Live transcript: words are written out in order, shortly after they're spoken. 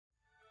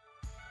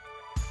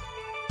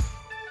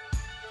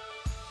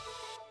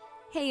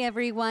Hey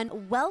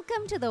everyone,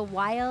 welcome to the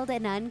Wild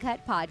and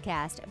Uncut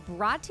podcast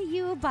brought to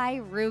you by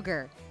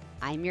Ruger.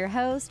 I'm your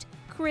host,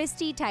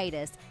 Kristy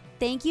Titus.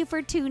 Thank you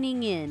for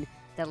tuning in.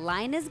 The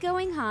line is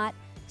going hot,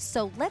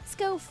 so let's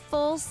go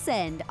full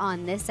send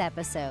on this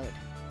episode.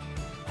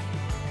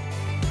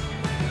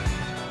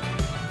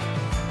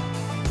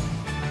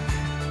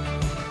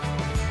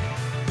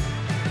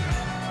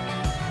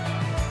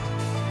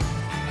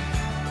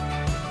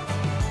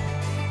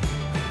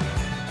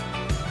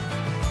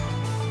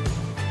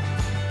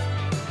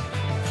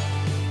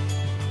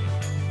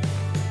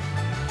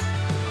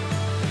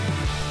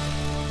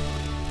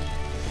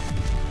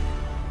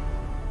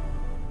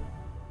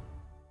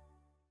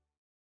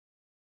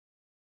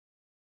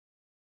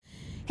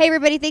 Hey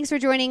everybody, thanks for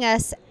joining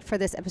us for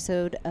this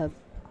episode of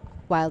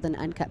Wild and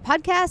Uncut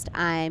podcast.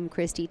 I'm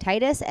Kristy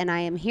Titus, and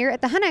I am here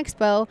at the Hunt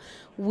Expo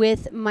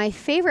with my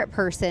favorite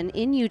person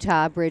in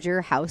Utah,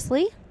 Bridger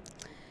Housley.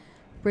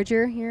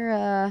 Bridger, you're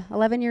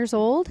 11 years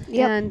old,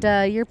 and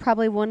you're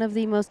probably one of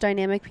the most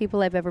dynamic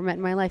people I've ever met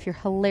in my life. You're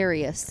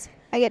hilarious.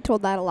 I get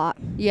told that a lot.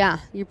 Yeah,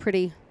 you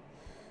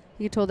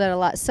get told that a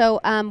lot. So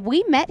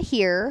we met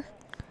here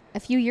a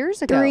few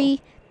years ago.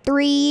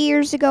 3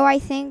 years ago, I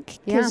think,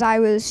 because Yeah. I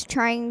was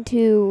trying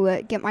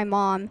to get my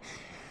mom.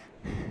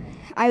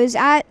 I was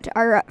at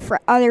our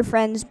other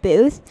friend's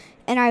booth,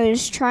 and I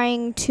was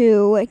trying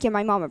to get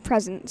my mom a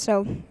present.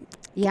 So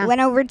Yeah. I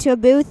went over to a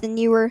booth, and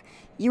you were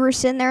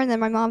sitting there, and then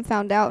my mom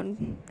found out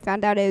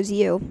it was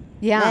you.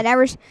 Yeah. And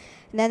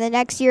then the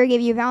next year, I gave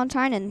you a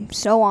Valentine, and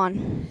so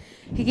on.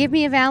 He gave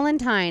me a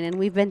Valentine, and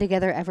we've been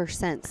together ever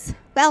since.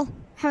 Well,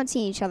 haven't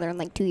seen each other in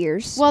like 2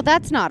 years. Well,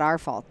 that's not our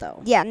fault,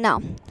 though. Yeah,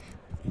 no.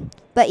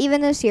 But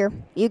even this year,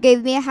 you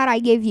gave me a hat, I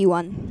gave you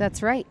one.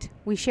 That's right.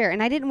 We share.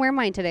 And I didn't wear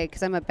mine today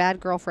because I'm a bad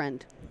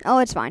girlfriend. Oh,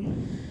 it's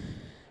fine.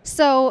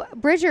 So,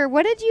 Bridger,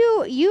 what did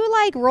you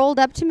like rolled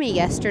up to me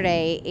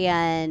yesterday,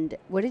 and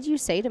what did you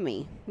say to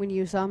me when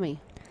you saw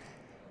me?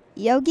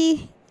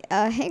 Yogi,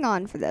 hang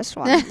on for this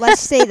one.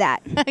 Let's say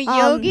that.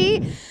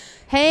 Yogi,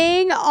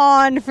 hang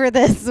on for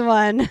this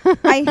one.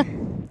 I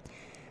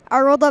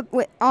rolled up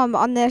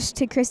on this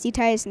to Kristy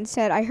Titus and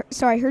said, I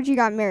heard you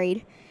got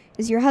married.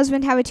 Does your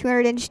husband have a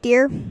 200-inch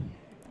deer?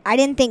 I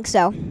didn't think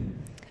so. No,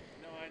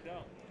 I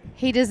don't.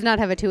 He does not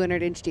have a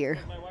 200-inch deer.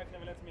 My wife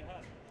never lets me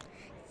hunt.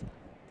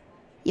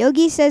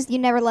 Yogi says you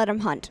never let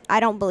him hunt.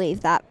 I don't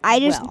believe that. I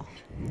don't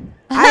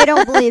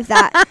believe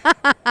that.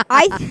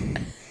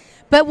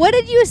 But what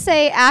did you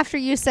say after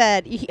you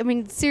said, I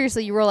mean,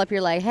 seriously, you roll up,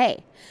 you're like,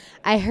 hey,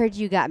 I heard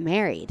you got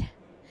married. And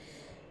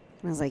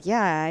I was like,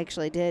 yeah, I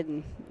actually did.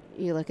 And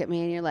you look at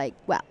me and you're like,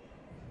 well,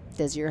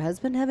 does your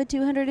husband have a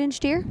 200-inch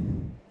deer?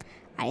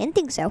 I didn't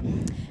think so.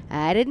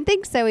 I didn't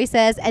think so, he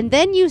says. And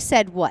then you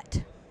said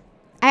what?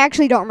 I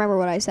actually don't remember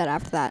what I said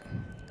after that.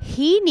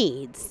 He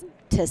needs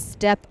to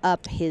step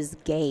up his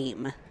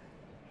game.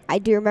 I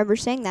do remember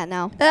saying that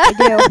now. I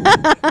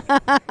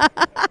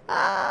do.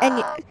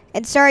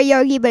 And sorry,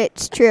 Yogi, but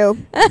it's true.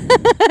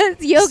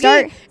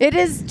 Yogi, it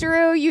is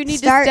true. You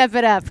need to step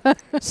it up.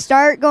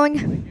 Start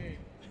going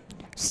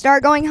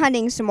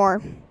hunting some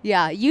more.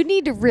 Yeah, you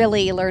need to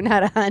really learn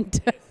how to hunt.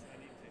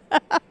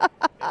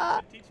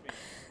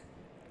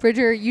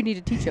 Bridger, you need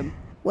to teach him.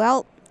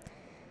 Well,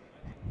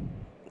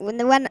 in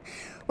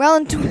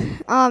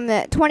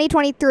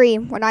 2023,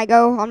 when I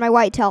go on my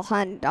whitetail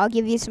hunt, I'll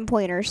give you some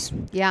pointers.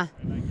 Yeah.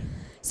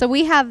 So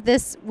we have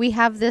this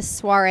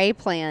soiree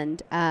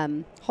planned.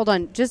 Hold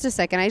on just a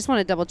second. I just want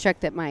to double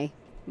check that my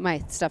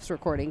stuff's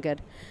recording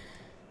good.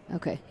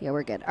 Okay. Yeah,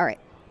 we're good. All right.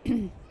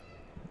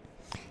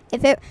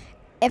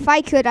 If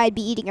I could, I'd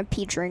be eating a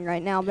peach ring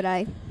right now,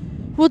 but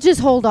We'll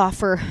just hold off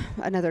for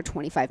another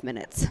 25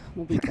 minutes.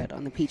 We'll be good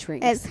on the peach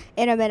rings.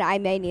 In a minute, I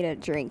may need a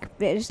drink.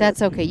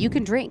 That's okay. You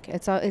can drink.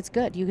 It's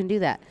good. You can do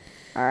that.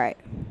 All right.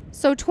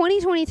 So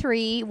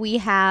 2023, we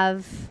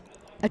have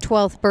a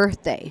 12th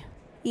birthday.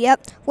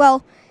 Yep.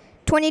 Well,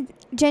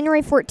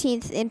 January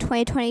 14th in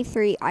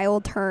 2023, I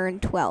will turn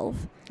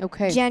 12.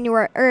 Okay.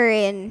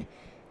 In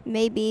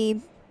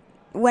maybe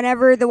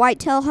whenever the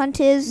whitetail hunt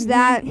is,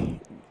 that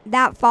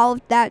fall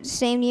of that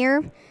same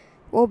year,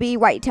 we'll be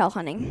whitetail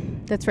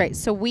hunting. That's right.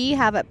 So we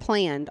have it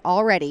planned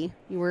already.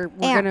 We're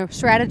going to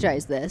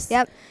strategize this.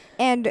 Yep.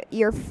 And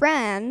your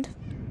friend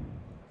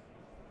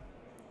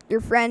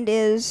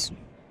is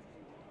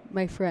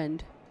my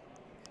friend.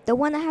 The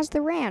one that has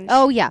the ranch.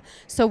 Oh, yeah.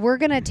 So we're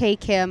going to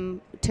take him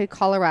to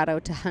Colorado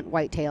to hunt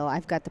whitetail.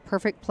 I've got the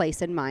perfect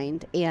place in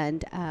mind.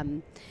 And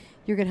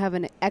you're going to have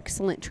an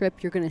excellent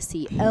trip. You're going to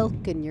see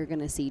elk, and you're going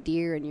to see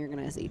deer, and you're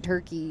going to see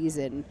turkeys.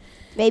 And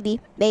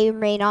maybe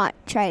may not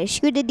try to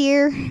shoot a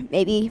deer.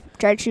 Maybe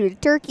try to shoot a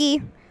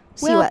turkey.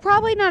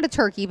 Probably not a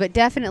turkey, but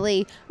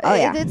definitely. Oh,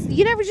 yeah.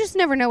 You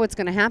never know what's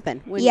going to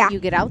happen when you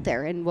get out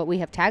there and what we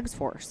have tags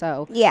for.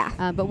 So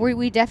yeah. But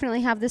we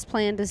definitely have this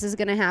planned. This is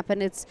going to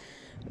happen. It's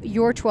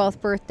your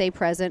 12th birthday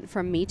present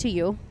from me to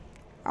you.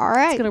 All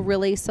right. It's going to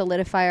really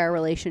solidify our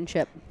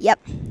relationship.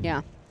 Yep.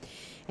 Yeah.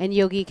 And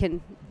Yogi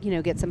can,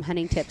 get some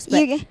hunting tips.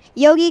 But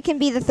Yogi can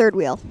be the third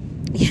wheel.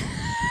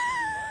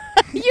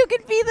 You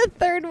could be the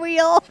third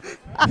wheel.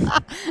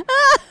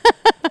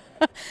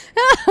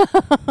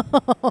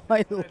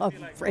 I love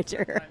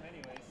Bridger.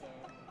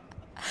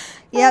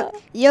 Yep.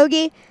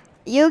 Yogi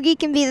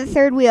can be the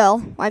third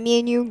wheel. I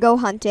mean, you go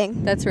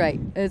hunting. That's right.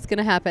 It's going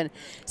to happen.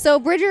 So,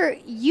 Bridger,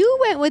 you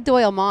went with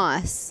Doyle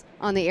Moss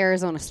on the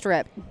Arizona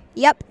Strip.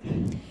 Yep.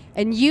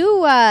 And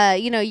you,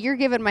 you're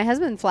giving my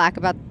husband flack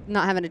about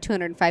not having a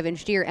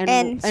 205-inch deer,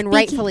 and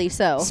rightfully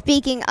so.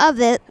 Speaking of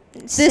it,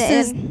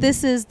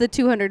 This is the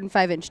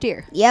 205-inch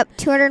deer. Yep,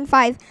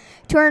 205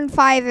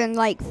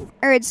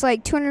 and it's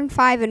like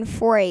 205 and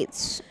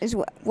 4/8 is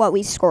what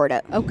we scored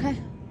it. Okay.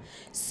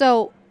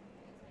 So,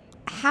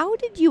 how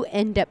did you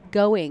end up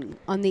going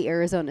on the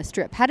Arizona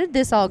Strip? How did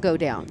this all go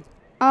down?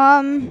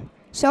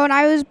 So when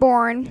I was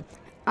born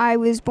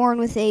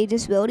with a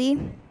disability,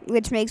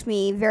 which makes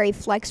me very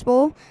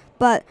flexible.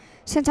 But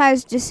since I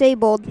was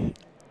disabled,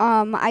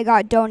 I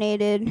got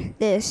donated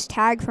this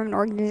tag from an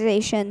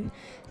organization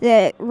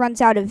that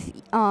runs out of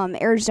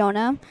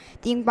Arizona.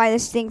 You can buy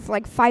this thing for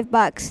like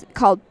 $5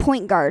 called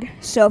Point Guard.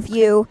 So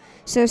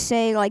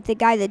say like the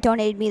guy that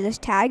donated me this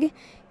tag,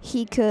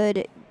 he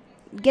could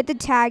get the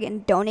tag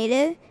and donate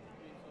it.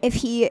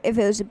 If it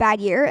was a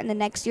bad year, and the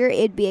next year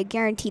it'd be a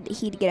guarantee that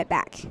he'd get it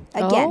back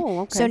again. Oh,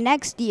 okay. So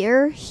next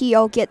year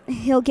he'll get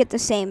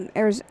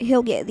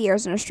the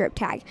Arizona Strip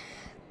tag,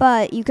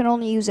 but you can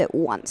only use it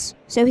once.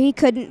 So he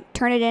couldn't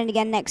turn it in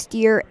again next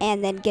year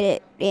and then get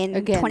it in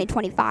again.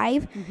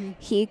 2025. Mm-hmm.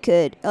 He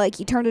could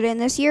he turned it in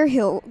this year,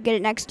 he'll get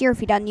it next year. If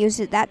he doesn't use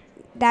it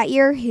that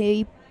year,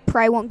 he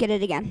probably won't get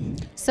it again.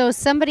 So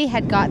somebody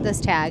had got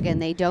this tag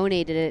and they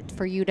donated it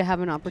for you to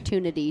have an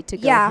opportunity to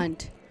go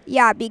hunt.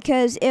 Yeah,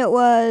 because it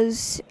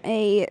was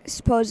a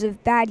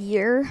supposed bad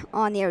year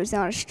on the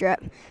Arizona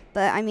Strip.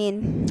 But, I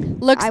mean...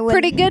 Looks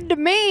pretty good to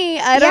me.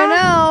 I don't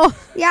know.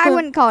 Yeah, I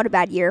wouldn't call it a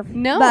bad year.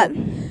 No. But,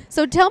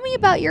 so tell me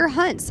about your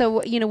hunt.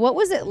 So, what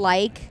was it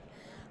like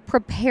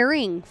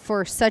preparing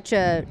for such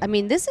a... I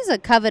mean, this is a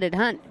coveted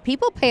hunt.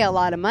 People pay a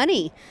lot of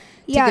money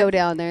to go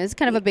down there. It's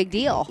kind of a big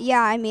deal.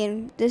 Yeah, I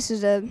mean,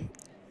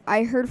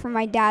 I heard from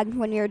my dad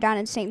when we were down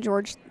in St.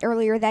 George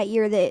earlier that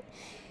year that...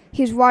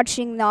 He was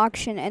watching the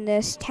auction, and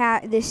this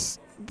tag, or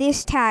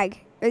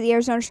the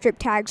Arizona Strip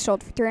tag,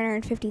 sold for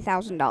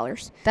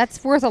 $350,000.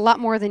 That's worth a lot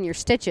more than your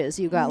stitches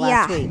you got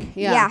last week.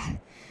 Yeah.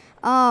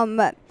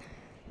 But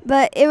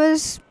it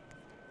was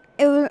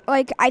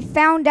like I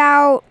found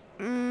out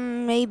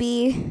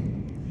maybe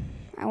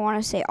I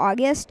want to say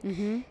August.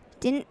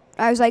 Mm-hmm.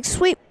 I was like,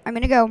 sweet, I'm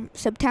gonna go.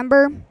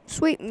 September,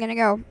 sweet, I'm gonna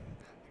go.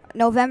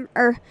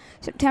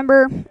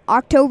 September,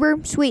 October,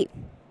 sweet.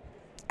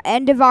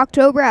 End of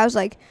October, I was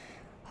like,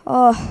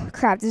 oh,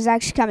 crap, this is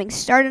actually coming.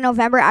 Start of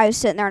November, I was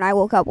sitting there, and I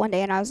woke up one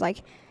day, and I was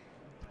like...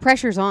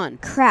 Pressure's on.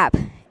 Crap.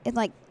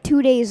 In,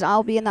 2 days,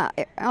 I'll be in the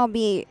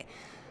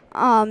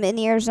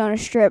Arizona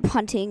Strip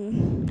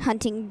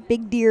hunting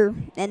big deer.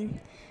 And,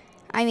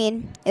 I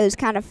mean, it was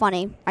kind of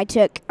funny. I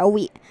took a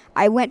week.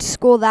 I went to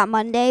school that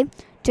Monday,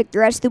 took the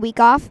rest of the week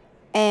off,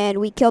 and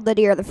we killed the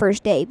deer the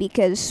first day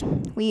because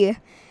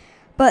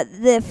But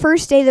the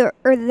first day,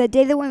 the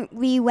day that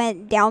we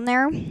went down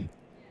there...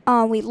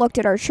 we looked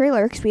at our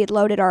trailer because we had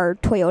loaded our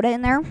Toyota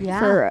in there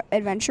for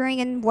adventuring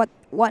and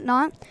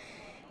whatnot.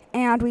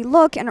 And we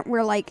look, and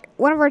we're like,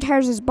 one of our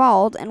tires is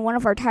bald, and one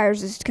of our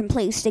tires is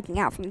completely sticking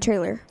out from the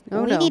trailer.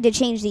 We need to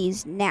change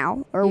these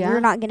now, or we're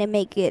not going to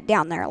make it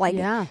down there.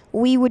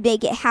 We would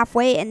make it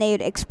halfway, and they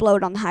would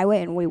explode on the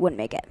highway, and we wouldn't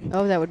make it.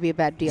 Oh, that would be a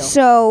bad deal.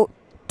 So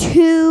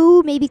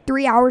 2, maybe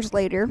 3 hours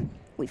later,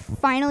 we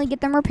finally get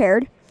them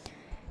repaired.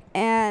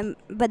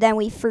 But then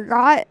we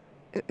forgot...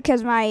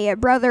 Because my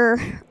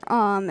brother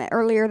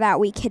earlier that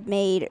week had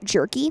made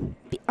jerky,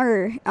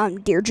 or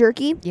deer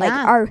jerky,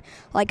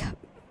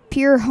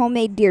 pure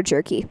homemade deer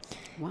jerky,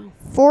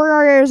 for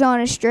the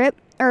Arizona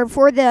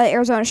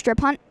Strip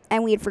hunt,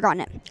 and we had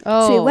forgotten it.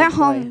 Oh, so we went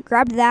home,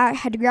 grabbed that,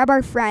 had to grab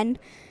our friend.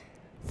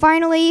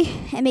 Finally,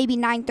 at maybe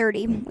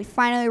 9:30, we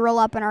finally roll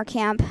up in our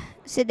camp,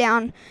 sit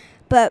down,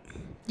 but.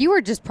 You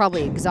were just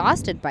probably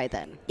exhausted by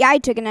then. Yeah, I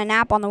took a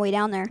nap on the way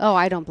down there. Oh,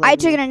 I don't blame you. I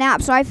took a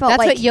nap, so I felt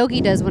That's what Yogi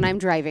does when I'm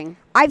driving.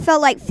 I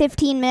felt like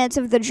 15 minutes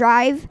of the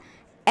drive,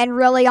 and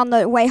really on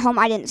the way home,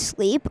 I didn't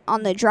sleep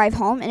on the drive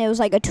home, and it was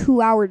like a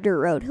 2-hour dirt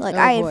road.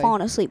 I had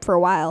fallen asleep for a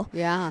while.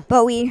 Yeah.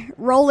 But we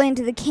roll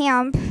into the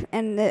camp,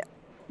 and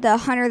the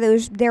hunter that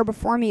was there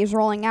before me was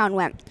rolling out and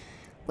went,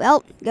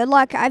 well, good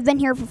luck. I've been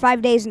here for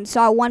 5 days and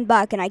saw one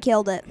buck, and I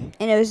killed it.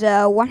 And it was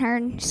a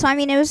 100. So, I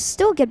mean, it was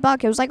still a good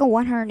buck. It was like a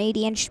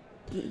 180-inch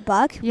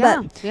buck.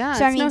 Yeah, but, yeah,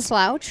 so it's no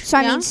slouch. So,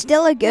 I mean,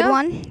 still a good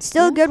one.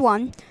 Still a good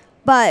one.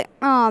 But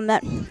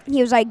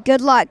he was like, good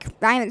luck.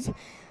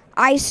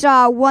 I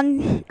saw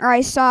one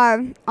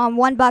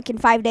buck in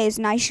 5 days,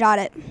 and I shot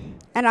it.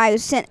 And I'm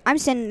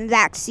sitting in the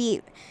back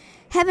seat.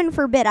 Heaven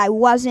forbid I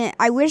wasn't.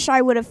 I wish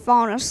I would have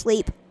fallen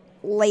asleep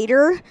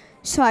later,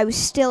 so I was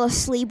still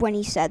asleep when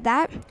he said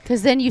that.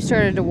 Because then you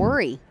started to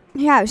worry.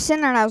 Yeah, I was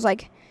sitting there, and I was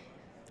like,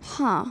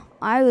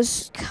 I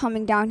was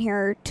coming down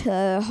here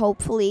to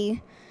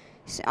hopefully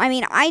So, I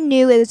mean, I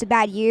knew it was a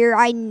bad year.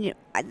 I knew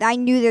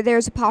that there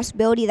was a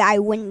possibility that I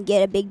wouldn't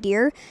get a big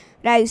deer.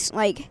 But I was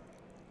like,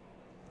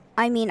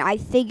 I mean, I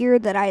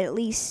figured that I'd at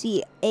least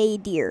see a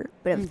deer.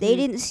 But if they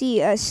didn't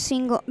see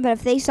but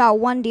if they saw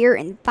one deer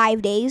in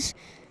 5 days,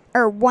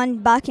 or one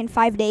buck in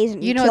 5 days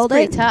and it's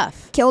pretty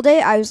tough. Killed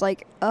it, I was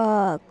like,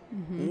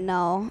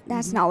 no,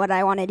 that's not what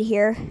I wanted to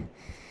hear.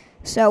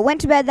 So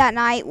went to bed that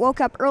night,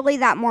 woke up early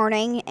that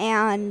morning,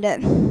 and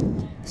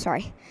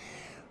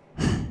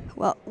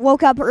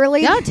woke up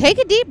early. No, take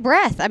a deep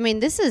breath. I mean,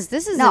 this is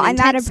an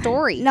intense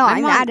story. No,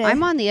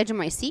 I'm on the edge of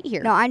my seat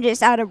here. No, I'm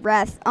just out of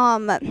breath.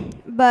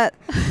 But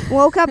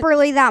woke up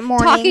early that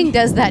morning. Talking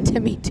does that to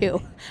me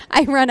too.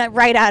 I run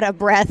right out of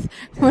breath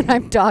when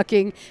I'm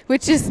talking,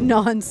 which is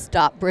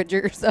nonstop,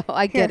 Bridger. So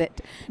I get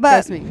it. But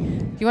trust me.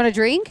 You want a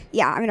drink?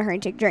 Yeah, I'm gonna hurry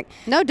and take a drink.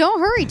 No, don't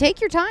hurry. Take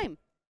your time.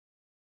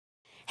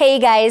 Hey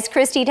guys,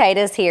 Kristy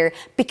Titus here.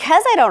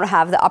 Because I don't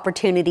have the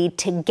opportunity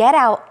to get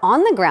out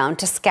on the ground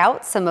to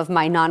scout some of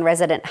my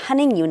non-resident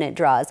hunting unit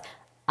draws,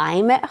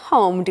 I'm at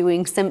home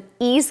doing some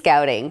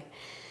e-scouting.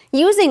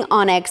 Using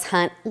onX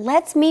Hunt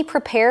lets me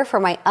prepare for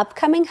my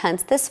upcoming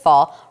hunts this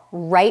fall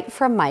right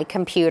from my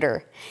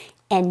computer.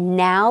 And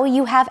now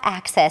you have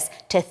access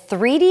to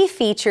 3D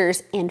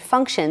features and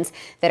functions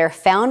that are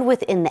found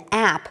within the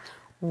app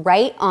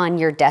right on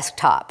your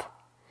desktop.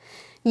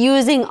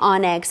 Using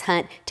onX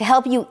Hunt to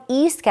help you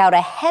e-scout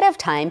ahead of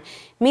time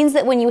means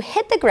that when you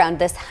hit the ground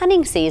this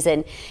hunting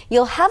season,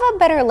 you'll have a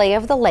better lay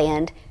of the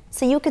land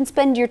so you can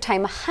spend your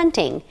time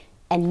hunting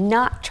and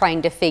not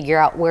trying to figure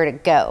out where to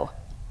go.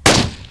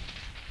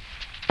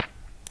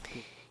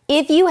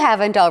 If you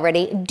haven't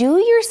already, do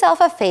yourself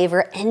a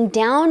favor and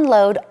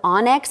download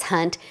onX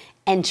Hunt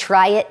and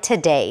try it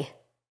today.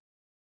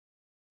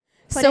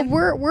 So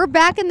we're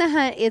back in the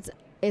hunt.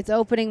 It's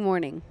opening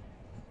morning.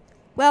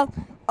 Well,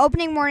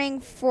 opening morning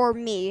for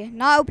me,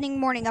 not opening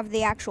morning of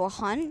the actual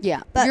hunt.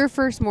 Yeah, but your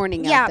first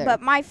morning out there. Yeah,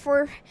 but my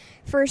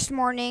first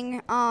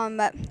morning,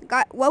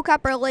 woke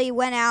up early,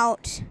 went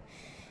out,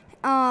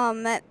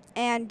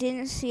 and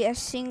didn't see a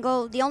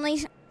single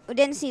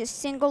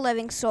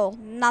living soul.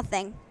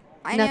 Nothing.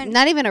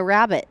 Not even a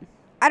rabbit.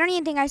 I don't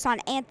even think I saw an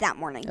ant that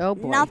morning. Oh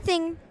boy.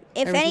 Nothing.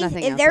 If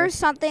nothing there was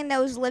something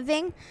that was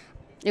living,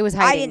 it was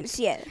hiding. I didn't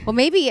see it. Well,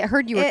 maybe it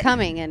heard you were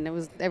coming,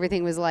 and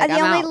everything was like, the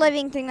I'm only out.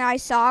 living thing that I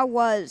saw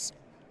was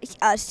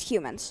us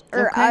humans,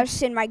 or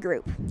us in my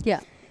group. Yeah.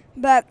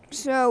 But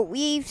so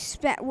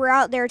we're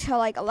out there till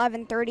like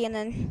 11:30, and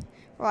then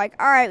we're like,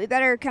 all right, we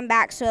better come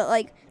back. So at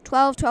like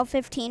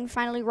 12:15,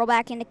 finally roll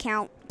back into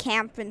camp,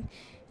 and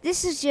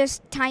this is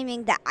just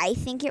timing that I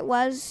think it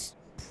was.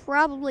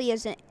 Probably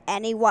isn't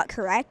what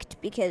correct,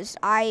 because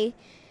I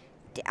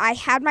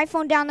had my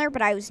phone down there,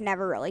 but I was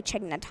never really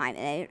checking the time.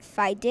 And if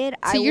I did,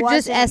 so you're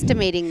just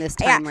estimating this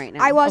time right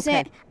now. I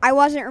wasn't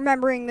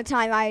remembering the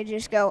time. I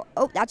just go,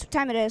 oh, that's what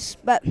time it is.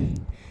 But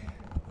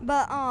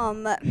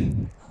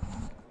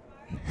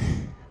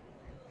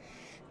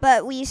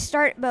we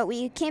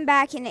came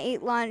back and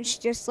ate lunch.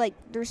 Just like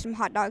there's some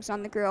hot dogs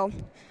on the grill.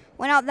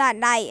 Went out that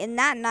night, and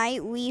that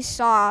night we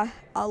saw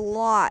a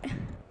lot.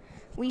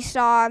 We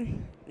saw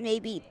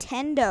maybe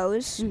 10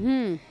 does,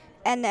 and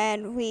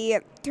then we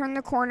turn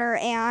the corner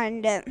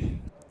and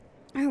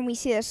we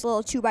see this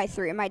little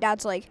 2x3, and my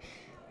dad's like,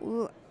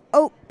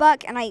 oh,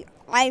 buck, and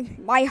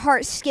my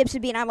heart skips a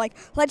beat, and I'm like,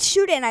 let's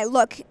shoot it, and I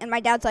look, and my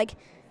dad's like,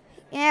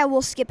 yeah,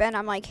 we'll skip it, and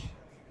I'm like,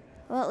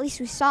 well, at least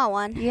we saw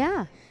one.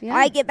 Yeah.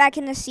 I get back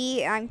in the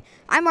seat, and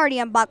I'm already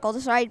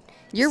unbuckled, so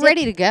you're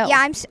ready to go.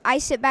 Yeah, I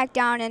sit back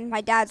down, and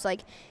my dad's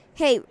like,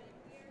 hey,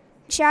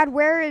 Chad,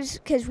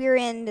 because we were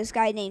in this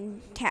guy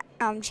named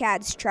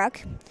Chad's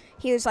truck.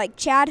 He was like,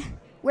 Chad,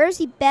 where's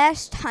the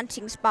best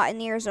hunting spot in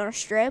the Arizona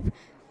Strip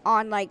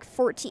on like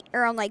 14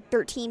 or on like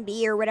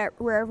 13B or whatever,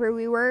 wherever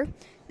we were,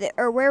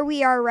 or where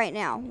we are right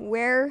now?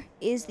 Where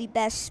is the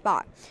best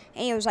spot?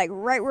 And he was like,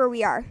 right where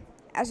we are.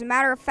 As a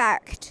matter of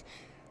fact,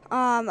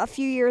 a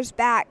few years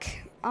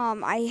back,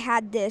 I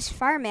had this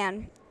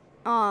fireman.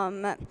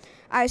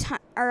 I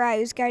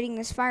was guiding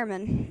this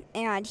fireman,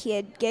 and he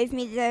had gave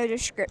me the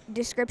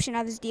description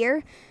of his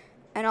deer,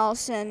 and all of a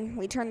sudden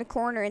we turned the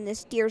corner, and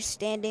this deer's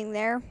standing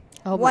there.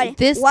 Oh, what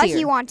deer?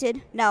 He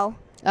wanted? No.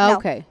 Oh, no.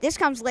 okay. This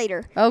comes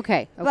later.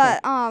 Okay.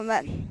 But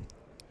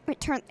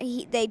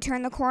they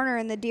turned the corner,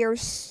 and the deer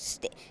was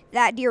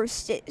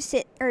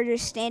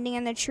just standing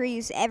in the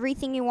trees.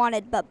 Everything he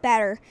wanted, but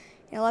better.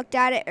 He looked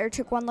at it, or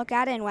took one look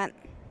at it, and went,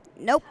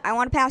 "Nope, I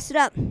want to pass it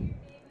up."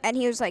 And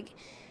he was like,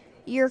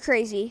 "You're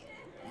crazy.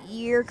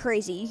 You're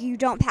crazy. You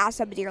don't pass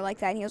up a deer like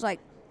that." And he was like,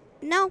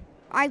 "No,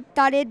 I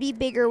thought it'd be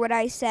bigger what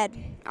I said.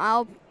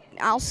 I'll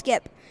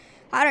skip."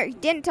 He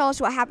didn't tell us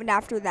what happened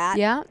after that.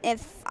 Yeah.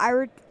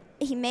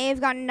 He may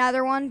have gotten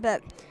another one,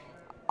 but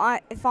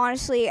if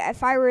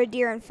I were a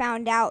deer and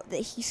found out that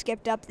he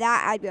skipped up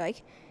that, I'd be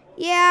like,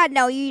 "Yeah,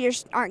 no, you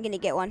just aren't gonna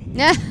get one."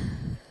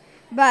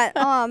 But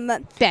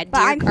bad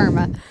deer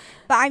karma.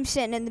 But I'm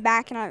sitting in the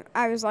back, and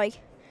I was like,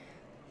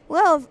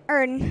 well,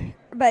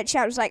 But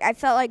Chad was like, I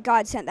felt like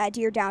God sent that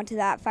deer down to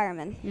that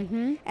fireman.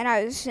 Mm-hmm. And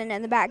I was sitting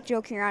in the back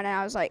joking around, and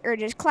I was like, or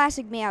just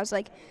classic me, I was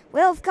like,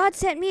 well, if God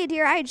sent me a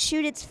deer, I'd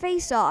shoot its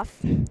face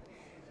off.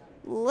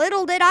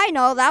 Little did I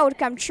know that would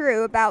come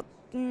true. About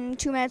 2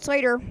 minutes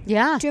later.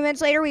 Yeah. 2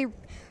 minutes later, we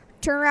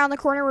turn around the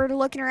corner, we're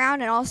looking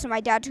around, and all of a sudden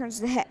my dad turns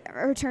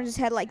his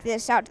head like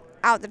this out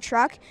the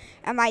truck,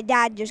 and my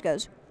dad just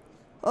goes,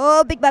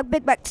 oh, big buck,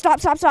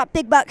 stop,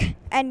 big buck,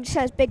 and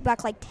says big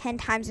buck like 10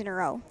 times in a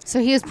row. So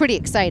he was pretty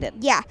excited.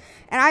 Yeah,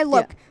 and I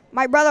look,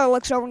 my brother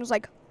looks over and was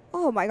like,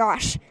 oh my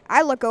gosh.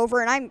 I look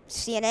over and I'm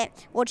seeing it.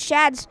 Well,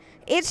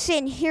 it's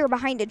sitting here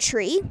behind a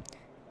tree,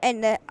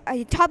 and the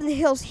top of the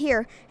hill's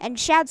here, and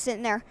Chad's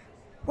sitting there.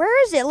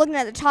 Where is it? Looking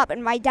at the top,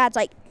 and my dad's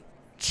like,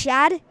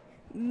 Chad,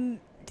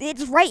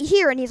 it's right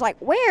here. And he's like,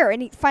 where?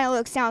 And he finally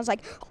looks down and is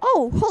like,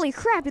 oh, holy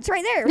crap, it's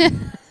right there.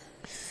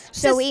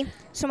 So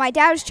my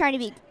dad was trying to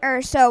be,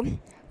 so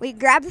we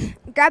grab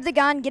the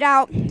gun, get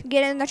out,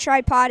 get in the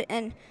tripod,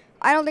 and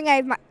I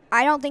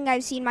don't think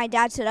I've seen my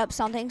dad set up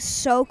something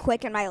so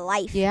quick in my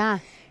life. Yeah.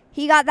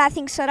 He got that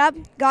thing set up,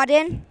 got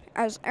in.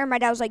 My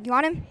dad was like, you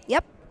want him?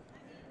 Yep.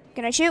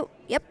 Can I shoot?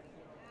 Yep.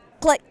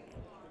 Click.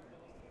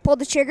 Pulled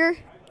the trigger.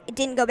 It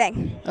didn't go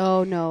bang.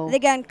 Oh, no. The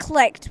gun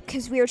clicked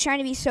because we were trying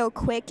to be so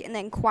quick and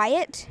then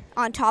quiet.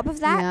 On top of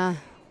that,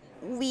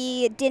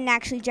 we didn't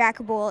actually jack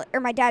a bullet. Or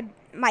my dad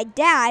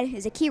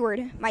is a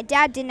keyword. My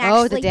dad didn't actually.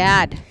 Oh, the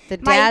dad. The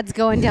dad's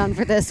going down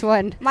for this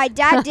one. My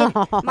dad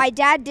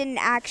didn't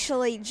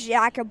actually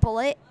jack a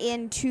bullet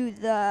into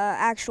the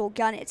actual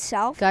gun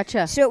itself.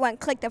 Gotcha. So it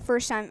went click the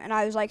first time, and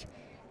I was like,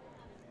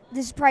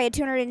 this is probably a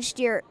 200-inch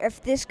deer.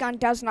 If this gun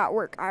does not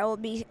work,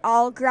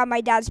 I'll grab my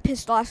dad's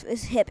pistol off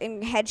his hip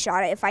and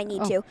headshot it if I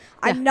need to.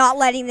 I'm not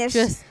letting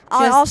this.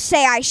 I'll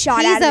say I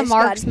shot at this gun. He's a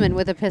marksman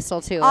with a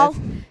pistol too.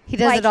 He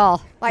does it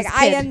all. Like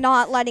I am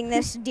not letting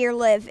this deer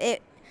live.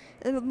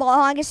 The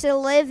longest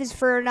it'll live is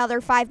for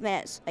another 5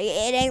 minutes.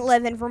 It ain't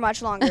living for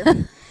much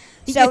longer.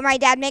 So my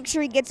dad makes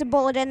sure he gets a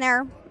bullet in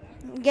there,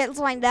 gets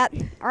lined up.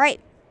 All right,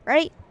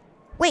 ready?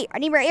 Wait, I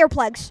need my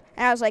earplugs.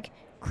 And I was like,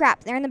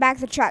 crap, they're in the back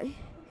of the truck.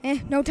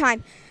 No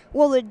time.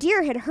 Well, the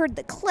deer had heard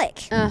the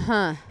click.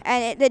 Uh-huh.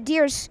 And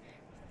because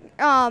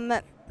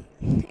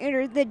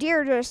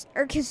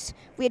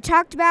we had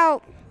talked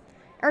about,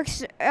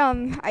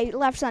 I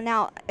left something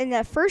out in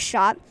the first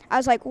shot. I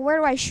was like, well, where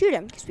do I shoot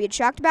him? Because we had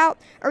talked about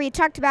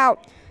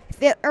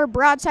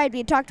broadside, we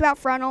had talked about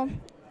frontal,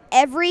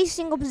 every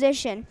single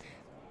position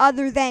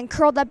other than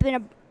curled up in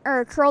a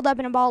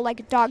ball like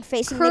a dog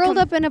facing. Curled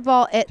up in a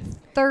ball at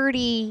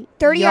 30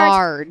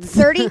 yards.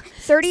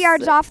 30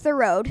 yards off the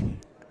road.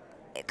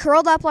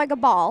 Curled up like a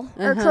ball,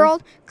 or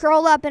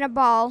curled up in a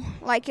ball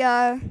like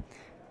a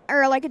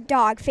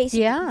dog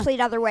facing the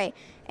complete other way.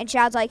 And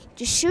Chad's like,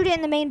 just shoot it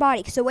in the main body.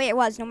 Because the way it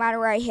was, no matter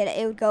where I hit it,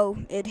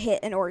 it'd hit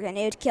an organ.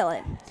 It would kill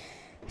it.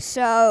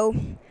 So,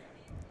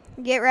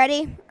 get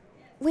ready.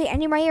 Wait, I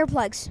need my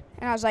earplugs.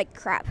 And I was like,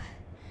 crap.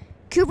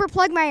 Cooper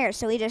plugged my ears.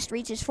 So he just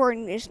reaches forward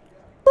and just,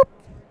 boop.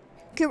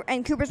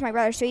 And Cooper's my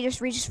brother, so he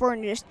just reaches forward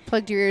and just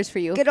plugged your ears for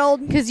you. Good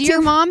old. Because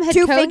your mom had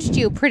coached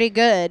you pretty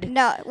good.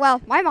 No,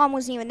 well, my mom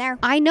wasn't even there.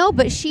 I know,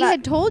 but she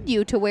had told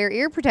you to wear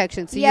ear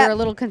protection, so you're a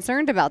little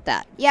concerned about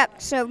that.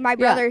 Yep. So my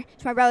brother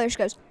just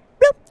goes,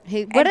 bloop.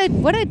 Hey,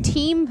 what a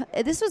team!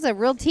 This was a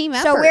real team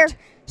effort.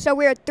 So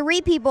we're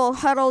 3 people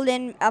huddled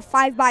in a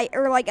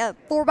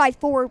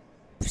 4x4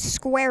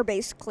 square,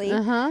 basically.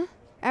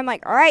 I'm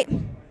like, all right,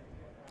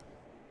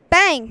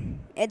 bang!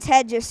 Its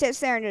head just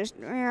sits there and just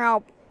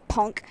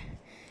punk.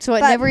 So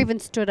it never even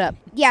stood up.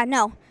 Yeah,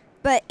 no,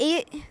 but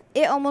it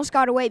almost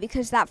got away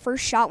because that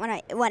first shot when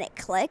it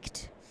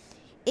clicked,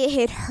 it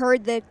had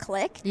heard the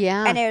click.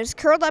 Yeah. And it was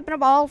curled up in a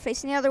ball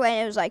facing the other way,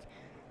 and it was like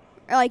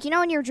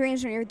in your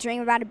dreams when you're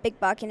dreaming about a big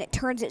buck and it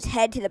turns its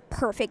head to the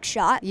perfect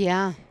shot.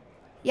 Yeah.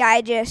 Yeah,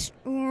 it just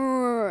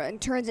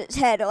and turns its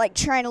head like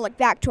trying to look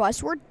back to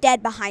us. We're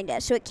dead behind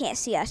us, so it can't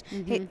see us.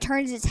 It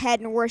turns its head,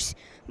 and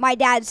my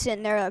dad's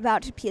sitting there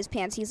about to pee his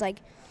pants. He's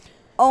like,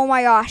 oh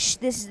my gosh,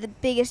 this is the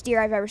biggest deer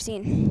I've ever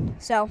seen.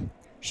 So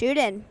shoot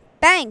in,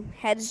 bang,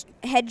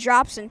 head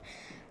drops, and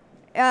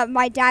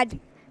my dad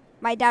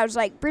was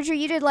like, Bridger,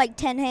 you did like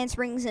 10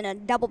 handsprings and a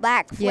double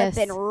back flip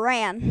and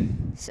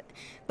ran. So,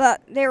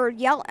 but they were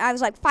yelling. I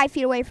was like 5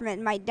 feet away from it,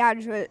 and my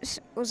dad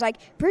was like,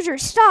 Bridger,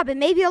 stop, it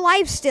may be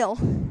alive still.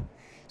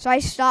 So I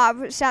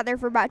stopped, sat there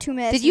for about 2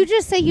 minutes. Did you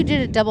just say you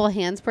did a double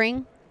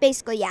handspring?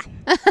 Basically, yeah.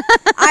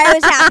 I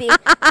was happy.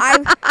 I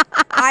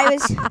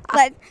was.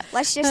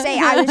 Let's just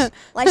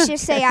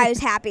say I was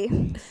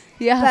happy.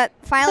 Yeah. But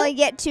finally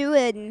get to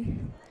it,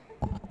 and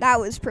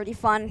that was pretty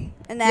fun.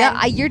 And then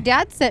your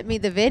dad sent me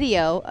the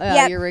video,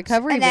 your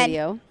recovery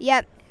video.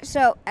 Yep.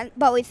 So,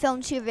 but we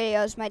filmed 2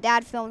 videos. My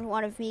dad filmed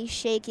one of me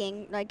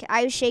shaking. Like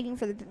I was shaking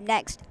for the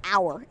next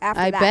hour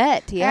after that. I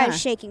bet. Yeah. I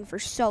was shaking for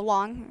so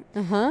long.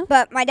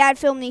 But my dad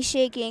filmed me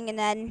shaking, and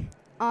then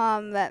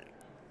I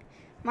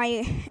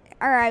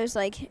was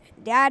like,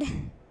 Dad,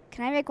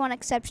 can I make one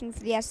exception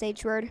for the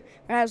SH word?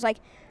 And I was like,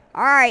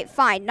 all right,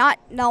 fine. Not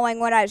knowing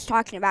what I was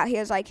talking about, he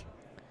was like,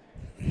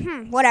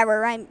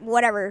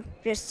 whatever,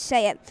 just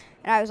say it.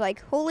 And I was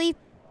like, holy,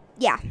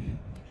 yeah.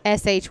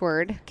 SH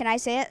word. Can I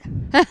say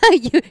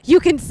it? you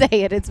can say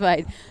it. It's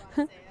fine.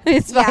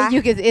 It's fine.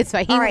 Yeah. It's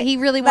fine. All right, He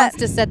really wants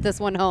to set this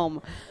one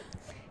home.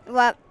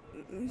 But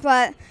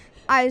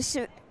I was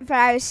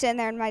sitting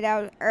there, and my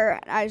dad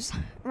was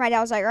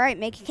like, all right,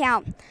 make it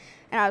count.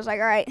 And I was like,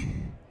 all right,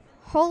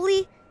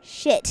 holy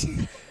shit.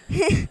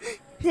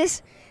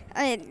 Just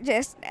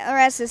the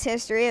rest is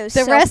history. It was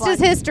The so rest fun. is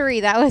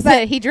history. That was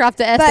it. He dropped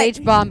the SH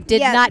bomb,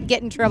 did yeah. not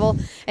get in trouble,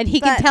 and he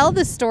can tell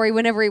this story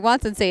whenever he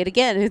wants and say it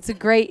again. It's a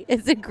great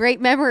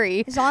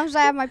memory. As long as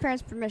I have my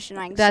parents' permission,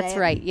 I can That's say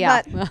right. it.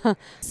 Yeah. But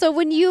So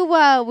when you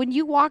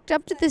walked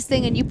up to this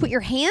thing and you put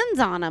your hands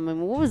on him,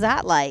 and what was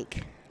that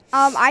like?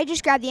 I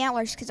just grabbed the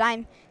antlers because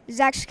this is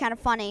actually kind of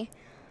funny.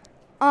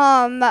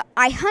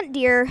 I hunt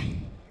deer.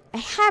 I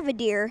have a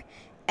deer.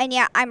 And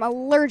yeah, I'm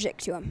allergic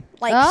to them.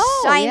 Like,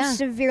 I'm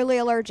severely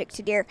allergic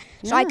to deer,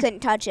 so I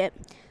couldn't touch it.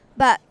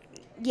 But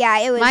yeah,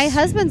 it was. My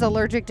husband's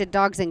allergic to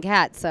dogs and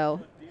cats,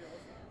 so.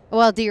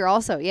 Well, deer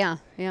also, yeah.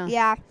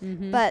 Yeah,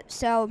 Mm-hmm. but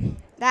so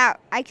that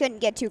I couldn't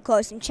get too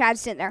close, and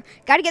Chad's sitting there.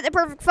 Got to get the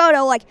perfect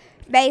photo, like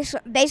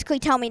basically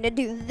tell me to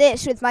do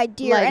this with my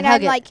deer, Like, and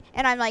hug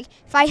I'm like,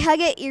 if I hug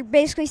it, you're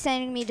basically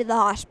sending me to the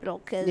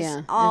hospital because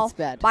it's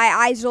bad. my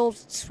eyes will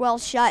swell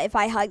shut if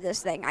I hug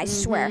this thing. I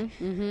swear.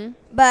 Mm-hmm.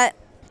 But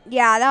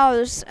yeah, that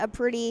was a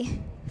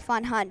pretty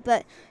fun hunt.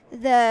 But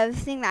the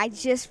thing that I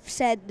just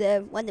said,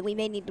 the one that we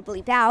may need to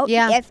bleep out,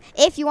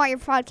 if you want your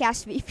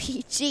podcast to be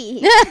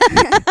PG,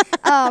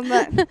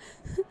 I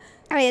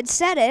had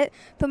said it,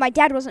 but my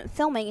dad wasn't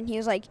filming, and he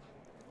was like,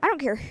 "I don't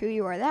care who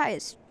you are. That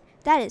is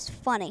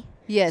funny."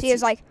 Yes. So he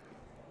was like,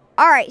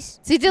 "All right." So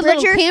he did a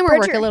little camera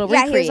work, a little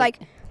Yeah, recreate. he was like,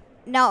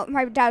 "No."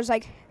 My dad was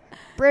like,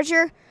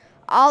 "Bridger,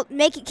 I'll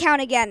make it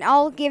count again.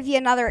 I'll give you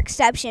another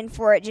exception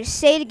for it. Just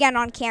say it again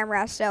on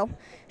camera." So,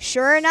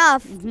 sure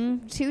enough,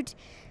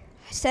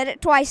 said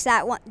it twice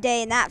that one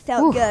day, and that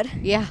felt good.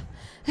 Yeah.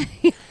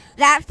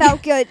 That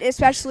felt good,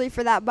 especially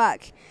for that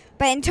buck.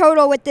 But in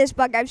total, with this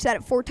buck, I've said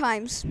it 4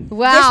 times.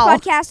 Wow.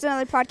 This podcast,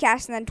 another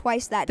podcast, and then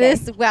twice that day.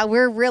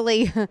 We're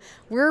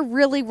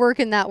really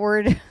working that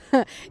word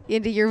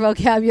into your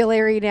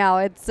vocabulary now.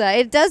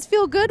 It does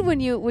feel good when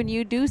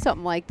you do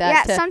something like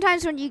that. Yeah,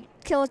 sometimes when you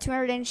kill a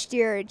 200-inch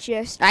deer, it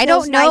just I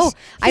feels don't know. nice.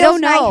 I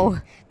don't know.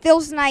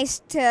 Feels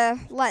nice to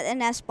let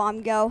an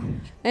S-bomb go.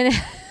 And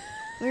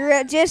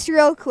Just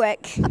real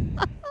quick.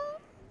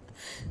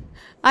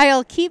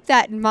 I'll keep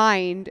that in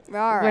mind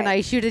All when right.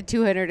 I shoot a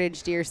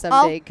 200-inch deer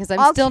someday, because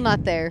I'm still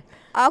not there.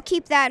 I'll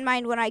keep that in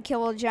mind when I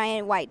kill a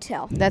giant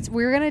whitetail.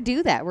 We're gonna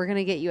do that. We're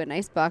gonna get you a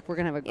nice buck. We're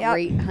gonna have a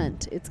great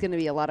hunt. It's gonna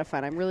be a lot of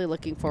fun. I'm really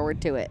looking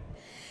forward to it.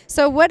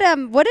 So what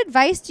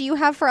advice do you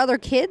have for other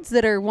kids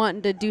that are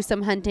wanting to do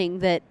some hunting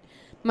that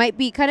might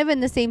be kind of in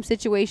the same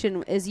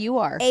situation as you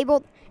are?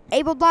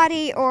 Able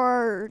body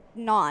or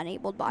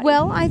non-able body?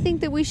 Well, I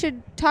think that we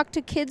should talk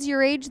to kids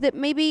your age that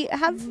maybe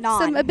have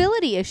some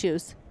ability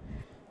issues.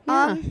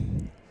 Yeah.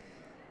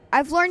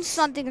 I've learned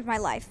something with my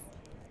life.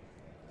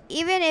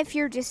 Even if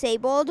you're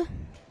disabled,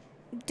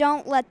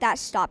 don't let that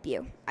stop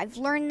you. I've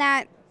learned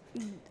that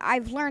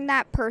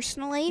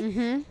personally.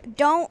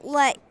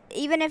 Mm-hmm.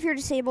 Even if you're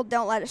disabled,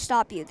 don't let it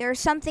stop you. There are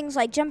some things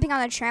like jumping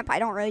on a tramp I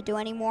don't really do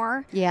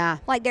anymore. Yeah.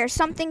 Like there's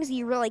some things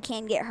you really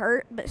can get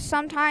hurt, but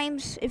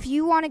sometimes if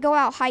you want to go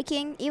out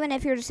hiking, even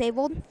if you're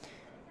disabled,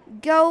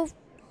 go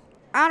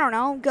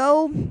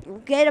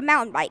get a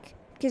mountain bike.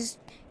 Because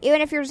even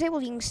if you're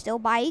disabled, you can still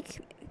bike.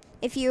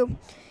 If you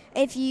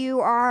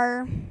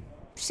are,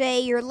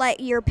 say,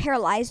 you're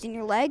paralyzed in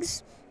your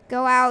legs,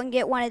 go out and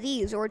get one of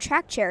these or a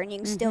track chair, and you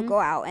can still go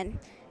out. And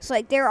it's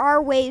like there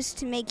are ways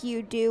to make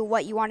you do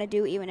what you want to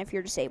do, even if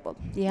you're disabled.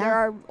 Yeah. There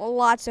are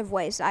lots of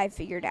ways I've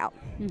figured out.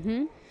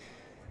 Mm-hmm.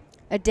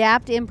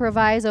 Adapt,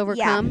 improvise,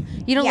 overcome.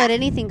 Yeah. You don't let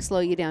anything slow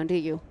you down, do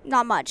you?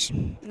 Not much.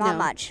 Not No.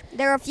 much.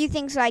 There are a few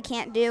things that I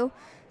can't do,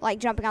 like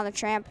jumping on the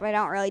tramp. I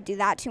don't really do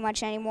that too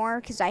much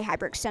anymore because I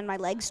hyperextend my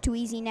legs too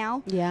easy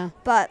now. Yeah.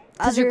 But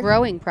Because you're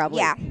growing, probably.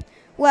 Yeah.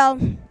 Well,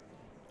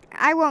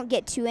 I won't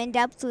get too in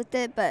depth with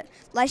it, but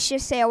let's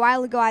just say a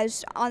while ago I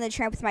was on the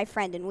tramp with my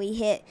friend and we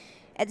hit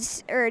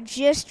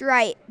just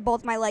right.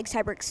 Both my legs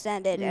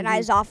hyperextended, and I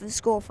was off of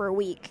school for a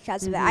week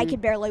because of it. I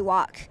could barely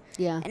walk.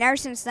 Yeah. And ever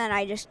since then,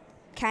 I just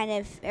kind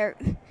of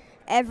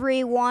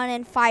every 1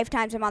 in 5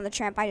 times I'm on the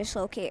tramp, I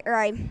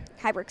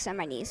hyperextend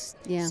my knees.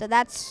 Yeah. So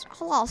that's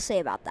all I'll say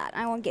about that.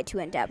 I won't get too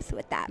in depth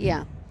with that.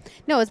 Yeah.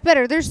 No, it's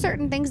better. There's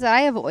certain things that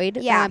I avoid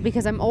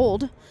because I'm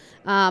old,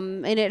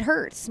 and it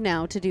hurts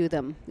now to do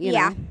them. You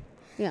know?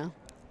 Yeah.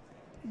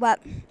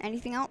 But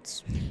anything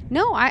else?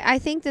 No, I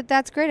think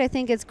that's great. I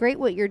think it's great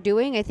what you're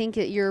doing. I think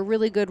that you're a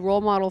really good role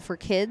model for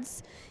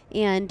kids,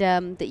 and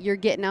that you're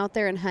getting out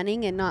there and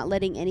hunting and not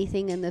letting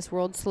anything in this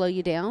world slow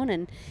you down.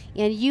 And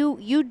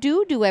you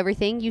do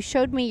everything. You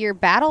showed me your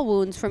battle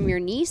wounds from your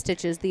knee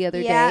stitches the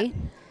other day.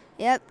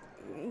 Yep.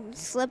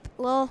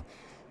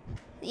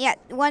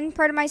 One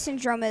part of my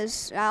syndrome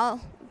is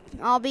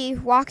I'll be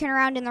walking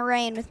around in the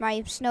rain with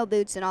my snow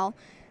boots, and I'll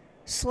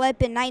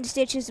slip and 9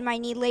 stitches in my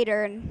knee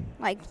later, and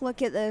like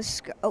look at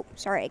this. Oh,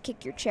 sorry, I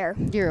kicked your chair.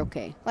 You're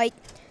okay. Like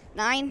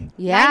 9.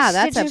 Yeah, 9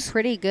 that's stitches, a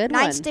pretty good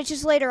 9 one.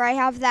 stitches later, I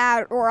have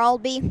that, or I'll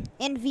be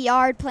in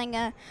VR playing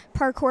a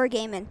parkour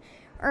game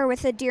or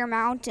with a deer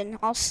mount, and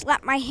I'll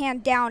slap my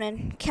hand down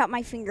and cut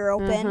my finger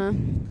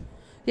open.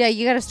 Yeah,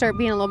 you got to start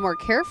being a little more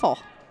careful.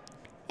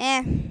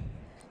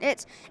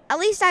 It's at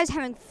least I was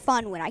having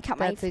fun when I cut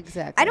my. That's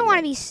exactly. I don't want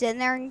to be sitting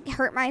there and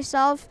hurt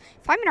myself.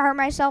 If I'm gonna hurt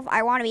myself,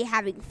 I want to be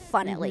having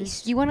fun at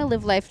least. You want to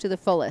live life to the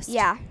fullest.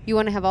 Yeah. You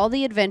want to have all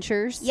the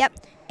adventures.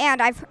 Yep.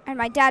 And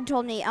my dad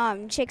told me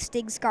chicks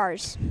dig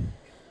scars.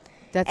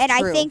 That's and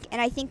true.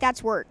 I think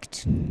that's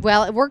worked.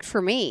 Well, it worked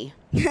for me.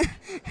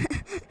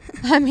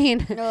 I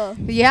mean,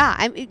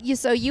 yeah.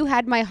 So you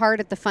had my heart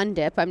at the Fun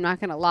Dip. I'm not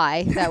gonna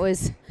lie. That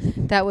was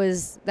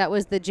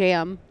the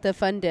jam, the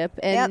Fun Dip,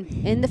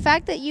 and the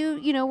fact that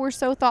you were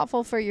so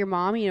thoughtful for your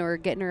mom. You know, or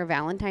getting her a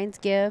Valentine's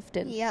gift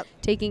and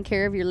taking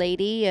care of your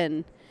lady,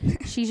 and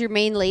she's your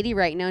main lady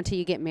right now until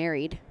you get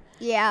married.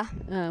 Yeah.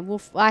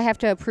 I have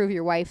to approve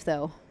your wife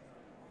though.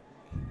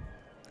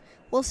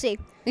 We'll see.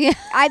 Yeah.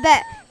 I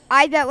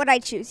bet what I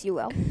choose you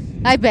will.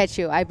 I bet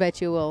you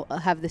will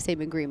have the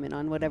same agreement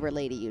on whatever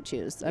lady you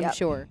choose. I'm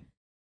sure.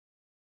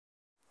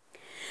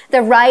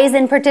 The rise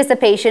in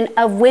participation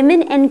of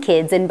women and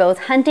kids in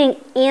both hunting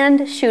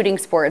and shooting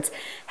sports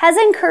has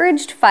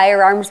encouraged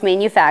firearms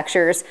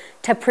manufacturers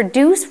to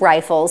produce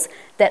rifles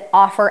that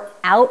offer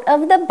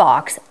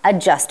out-of-the-box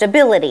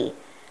adjustability.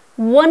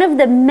 One of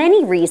the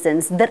many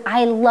reasons that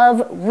I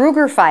love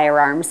Ruger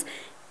firearms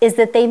is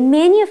that they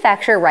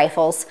manufacture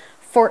rifles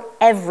for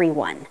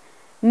everyone.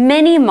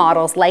 Many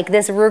models like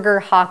this Ruger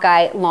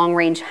Hawkeye Long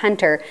Range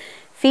Hunter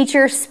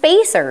feature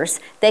spacers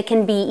that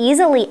can be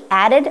easily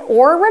added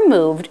or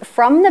removed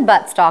from the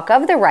buttstock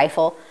of the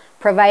rifle,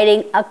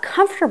 providing a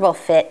comfortable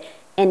fit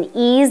and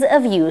ease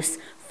of use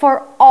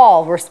for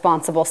all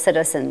responsible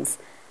citizens.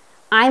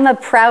 I'm a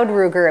proud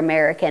Ruger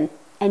American,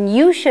 and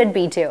you should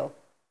be too.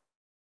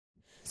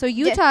 So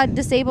Utah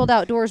Disabled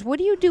Outdoors, what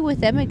do you do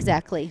with them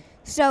exactly?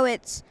 So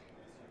it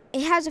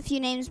has a few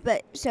names,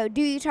 but so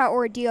Do Utah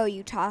or DO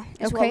Utah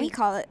is what we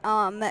call it.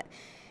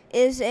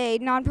 Is a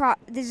nonprofit.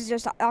 This is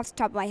just off the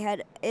top of my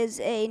head.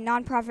 Is a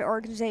nonprofit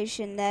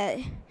organization that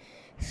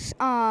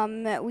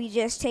we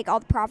just take all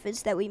the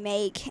profits that we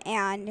make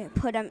and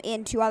put them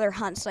into other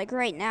hunts. Like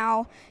right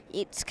now,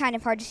 it's kind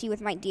of hard to see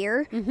with my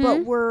deer,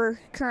 but we're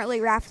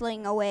currently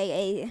raffling away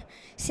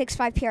a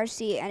 6.5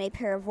 PRC and a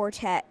pair of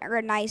Vortex,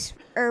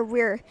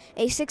 we're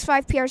a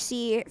 6.5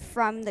 PRC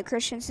from the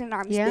Christensen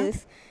Arms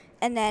booth.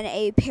 And then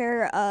a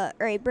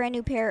brand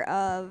new pair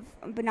of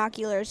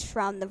binoculars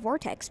from the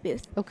Vortex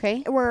booth.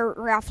 Okay. We're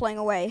raffling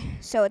away,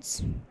 so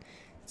it's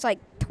like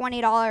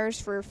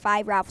 $20 for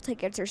 5 raffle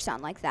tickets or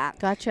something like that.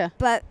 Gotcha.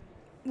 But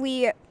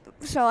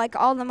like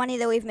all the money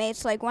that we've made,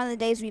 so like one of the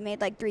days we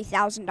made like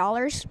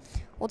 $3,000.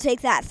 We'll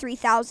take that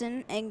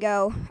 $3,000 and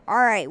go, all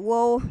right,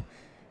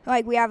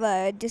 we have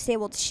a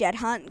disabled shed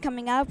hunt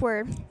coming up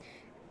where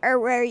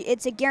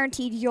it's a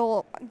guaranteed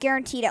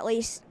at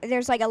least,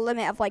 there's like a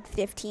limit of like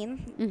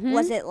 15.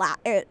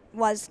 It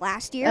was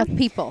last year. Of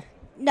people?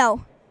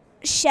 No,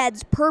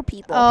 sheds per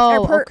people.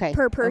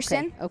 Per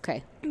person.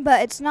 Okay.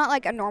 But it's not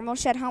like a normal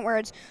shed hunt where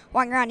it's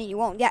walking around and you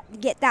won't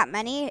get that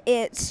many.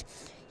 It's,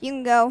 you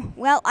can go,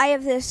 well, I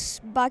have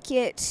this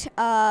bucket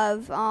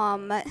of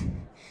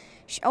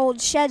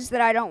old sheds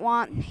that I don't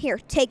want. Here,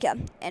 take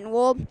them. And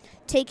we'll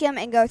take them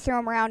and go throw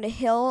them around a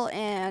hill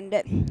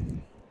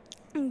and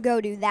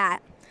go do that.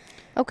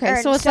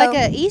 Okay, so it's like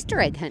an Easter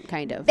egg hunt,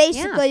 kind of.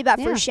 Basically, but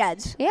for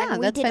sheds. Yeah,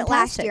 and that's we did fantastic. It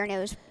last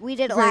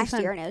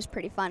year, and it was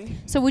pretty fun.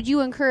 So, would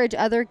you encourage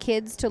other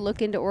kids to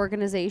look into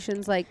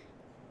organizations like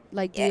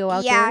DO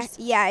Outdoors?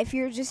 Yeah. If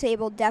you're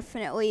disabled,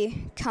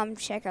 definitely come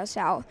check us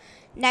out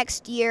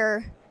next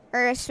year,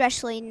 or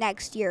especially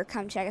next year.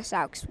 Come check us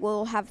out because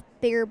we'll have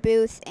bigger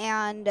booth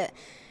and.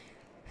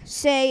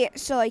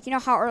 Like, you know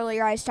how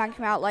earlier I was talking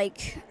about,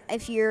 like,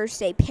 if you're,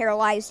 say,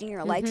 paralyzed in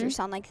your legs or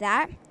something like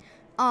that.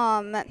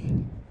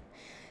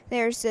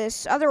 There's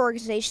this other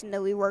organization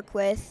that we work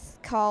with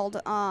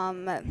called,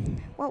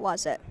 what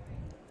was it?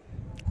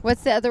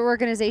 What's the other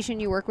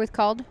organization you work with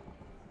called?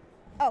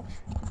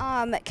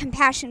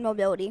 Compassion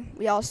Mobility.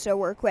 We also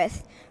work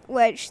with,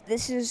 which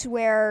this is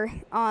where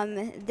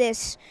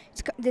this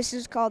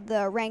is called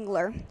the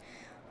Wrangler.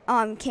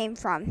 Came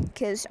from,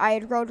 because I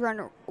had road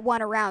run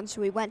one around,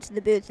 so we went to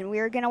the booth and we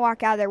were gonna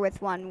walk out there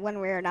with one way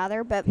or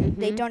another, but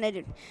they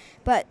donated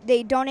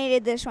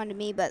this one to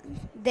me. But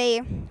they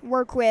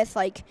work with,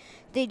 like,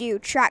 they do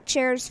track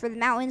chairs for the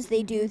mountains.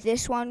 They do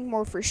this one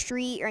more for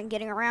street and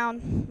getting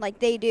around. Like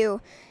they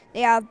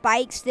have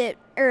bikes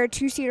or a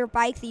 2-seater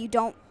bike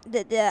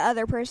that the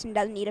other person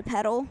doesn't need a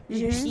pedal,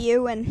 just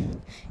you,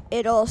 and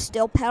it'll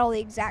still pedal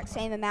the exact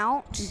same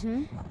amount.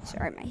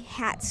 Sorry, my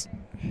hat's.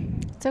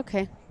 It's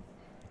okay.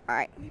 All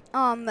right.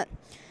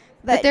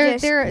 But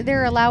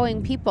they're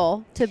allowing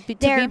people to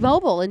be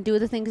mobile and do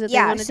the things that they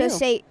want to do.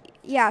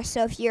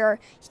 So if you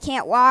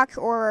can't walk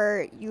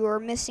or you're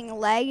missing a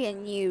leg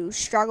and you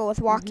struggle with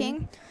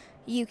walking,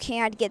 you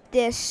can get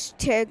this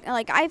to,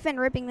 like, I've been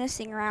ripping this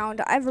thing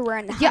around everywhere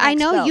in the Yeah, I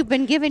know Expo. you've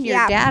been giving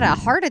your dad a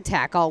heart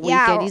attack all weekend.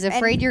 Yeah, He's and-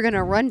 afraid you're going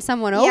to run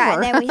someone over. Yeah,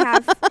 and then we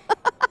have,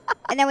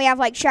 and then we have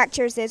like track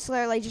chairs that's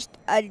literally just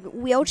a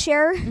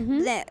wheelchair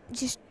that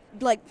just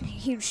like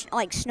huge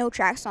like snow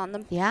tracks on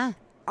them Yeah.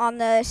 on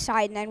the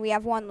side, and then we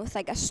have one with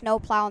like a snow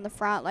plow on the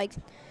front. Like,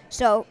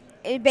 so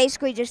it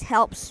basically just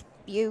helps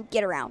you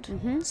get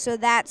around. So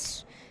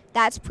that's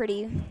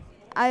pretty.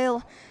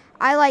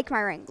 I like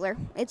my Wrangler.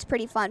 It's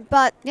pretty fun,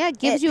 but Yeah, it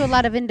gives you a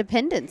lot of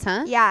independence,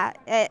 huh? yeah,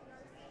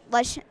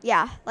 let's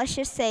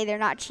just say they're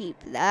not cheap.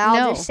 I'll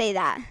No. just say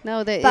that.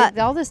 No, But-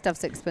 all this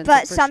stuff's expensive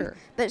But for sure.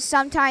 but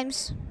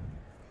sometimes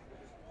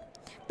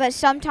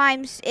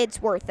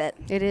it's worth it.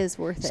 It is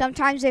worth it.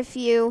 Sometimes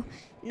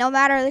no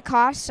matter the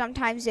cost,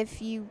 sometimes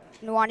if you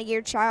want to get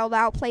your child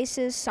out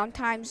places,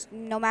 sometimes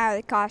no matter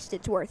the cost,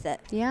 it's worth it.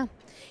 Yeah.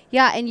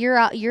 Yeah, and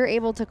you're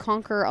able to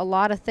conquer a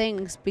lot of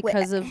things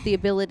because of the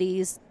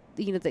abilities,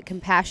 that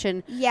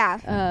compassion,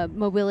 Yeah.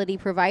 mobility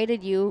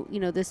provided you,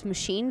 this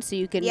machine, so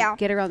you can Yeah.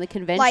 get around the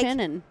convention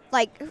and.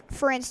 Like,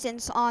 for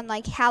instance, on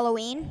like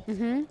Halloween,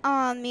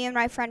 me and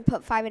my friend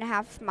put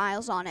 5.5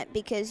 miles on it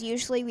because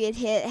usually we'd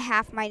hit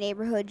half my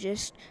neighborhood.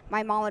 Just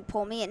my mom would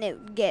pull me and it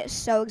would get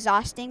so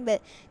exhausting.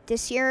 But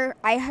this year,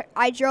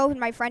 I drove and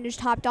my friend just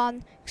hopped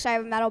on because I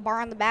have a metal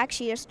bar on the back.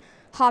 She just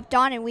hopped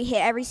on and we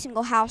hit every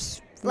single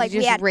house. Like,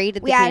 You just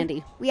raided the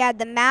candy. We had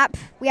the map.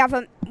 We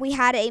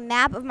had a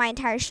map of my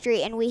entire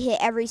street, and we hit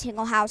every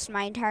single house in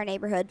my entire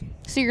neighborhood.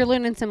 So you're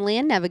learning some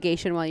land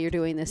navigation while you're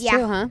doing this Yeah.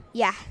 too, huh?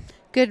 Yeah.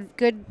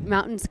 Good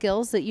mountain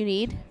skills that you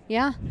need.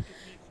 Yeah.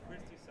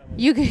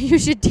 You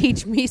should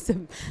teach me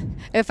some.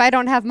 If I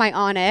don't have my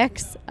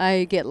Onyx,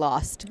 I get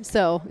lost.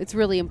 So it's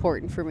really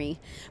important for me.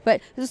 But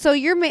so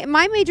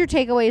my major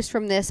takeaways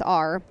from this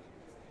are: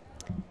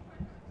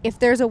 if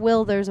there's a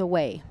will, there's a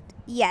way.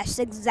 Yes,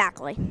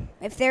 exactly.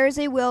 If there is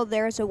a will,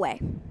 there is a way.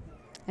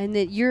 And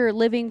that you're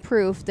living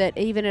proof that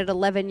even at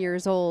 11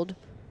 years old,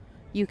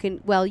 you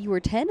can, you were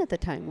 10 at the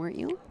time, weren't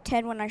you?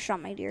 10 when I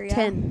shot my deer, yeah.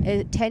 10.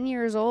 At 10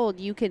 years old,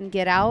 you can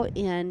get out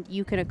and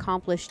you can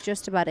accomplish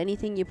just about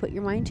anything you put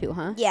your mind to,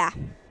 huh? Yeah.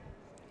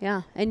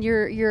 Yeah. And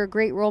you're a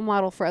great role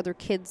model for other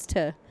kids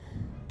to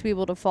be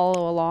able to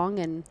follow along.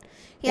 And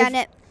Yeah,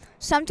 and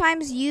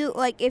sometimes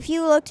if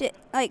you looked at,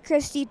 like,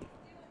 Kristy,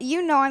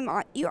 you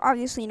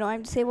obviously know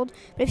I'm disabled,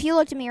 but if you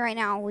looked at me right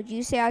now, would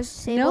you say I was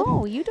disabled?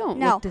 No, you don't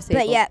look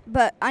disabled.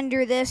 But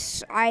under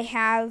this, I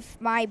have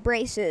my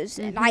braces,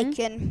 and I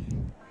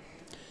can,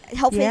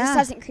 hopefully this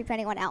doesn't creep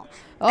anyone out.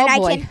 Oh,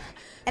 and boy.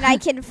 I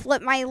can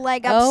flip my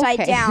leg upside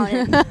Okay. down.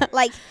 And,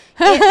 like,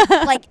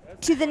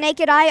 to the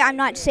naked eye, I'm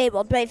not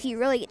disabled, but if you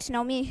really get to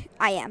know me,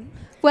 I am.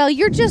 Well,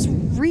 you're just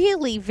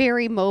really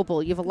very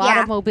mobile. You have a lot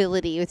Yeah. of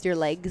mobility with your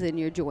legs and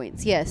your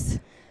joints. Yes.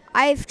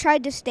 I've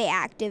tried to stay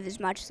active as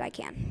much as I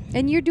can.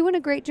 And you're doing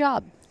a great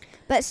job.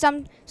 But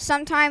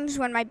sometimes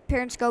when my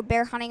parents go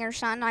bear hunting or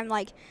something, I'm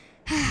like,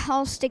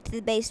 I'll stick to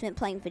the basement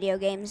playing video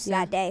games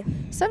that day.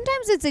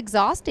 Sometimes it's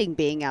exhausting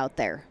being out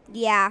there.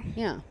 Yeah.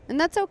 Yeah. And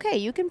that's okay.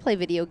 You can play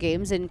video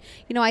games. And,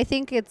 I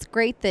think it's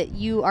great that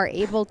you are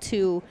able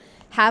to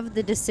have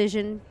the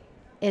decision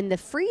and the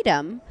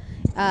freedom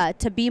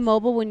to be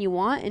mobile when you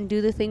want and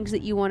do the things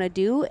that you want to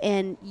do.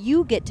 And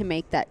you get to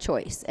make that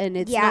choice. And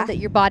it's not that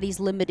your body's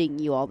limiting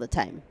you all the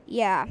time.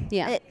 Yeah.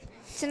 Yeah.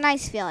 It's a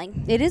nice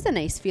feeling. It is a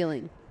nice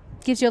feeling.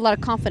 Gives you a lot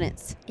of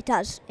confidence. It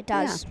does. It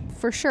does. Yeah,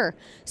 for sure.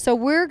 So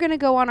we're going to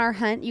go on our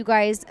hunt, you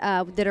guys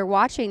that are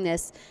watching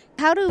this.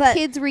 How do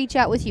kids reach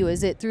out with you?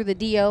 Is it through the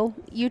DO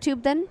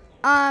YouTube then?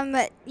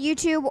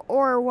 YouTube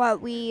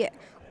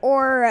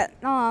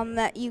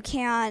you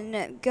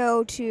can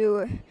go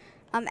to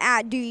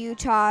at Do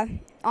Utah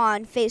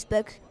on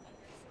Facebook.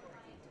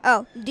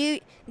 Oh,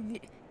 DO_Utah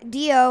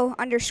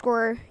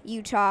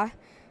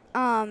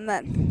on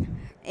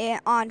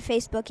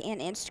Facebook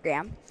and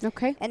Instagram.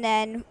 Okay. And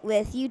then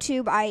with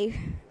YouTube,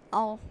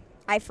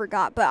 I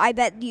forgot, but I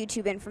bet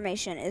YouTube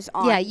information is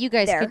on. Yeah, you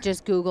guys there. could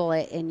just Google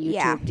it in YouTube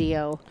Yeah.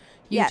 DO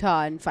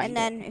Utah and find And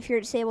then if you're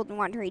disabled and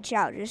want to reach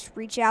out, just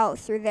reach out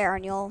through there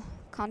and you'll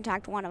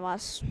contact one of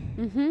us.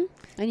 Mm-hmm.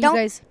 And don't,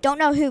 you guys don't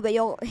know who, but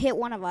you'll hit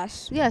one of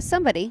us. Yeah,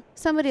 somebody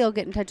will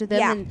get in touch with them.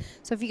 Yeah. And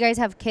so if you guys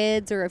have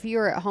kids or if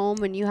you're at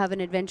home and you have an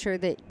adventure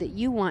that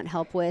you want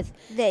help with,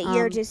 That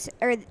you're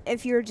or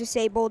if you're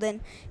disabled,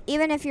 and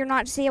even if you're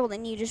not disabled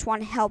and you just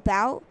want to help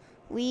out,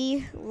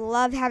 we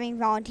love having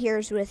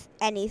volunteers with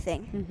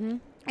anything. Mm-hmm.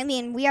 I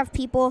mean, we have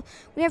people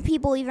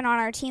even on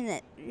our team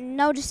that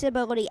no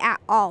disability at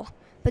all,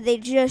 but they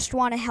just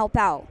want to help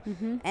out.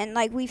 Mm-hmm. And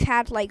like we've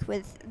had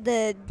with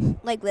the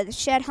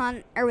shed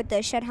hunt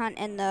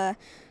and the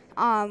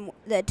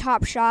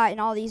Top Shot and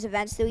all these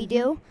events that we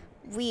do,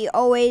 we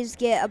always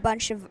get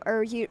most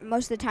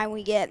of the time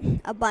we get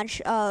a bunch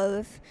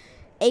of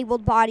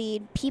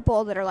able-bodied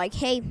people that are like,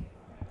 hey,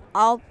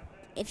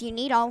 if you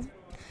need, I'll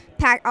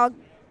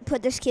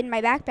put this kid in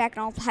my backpack and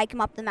I'll hike him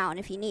up the mountain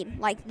if you need.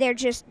 Like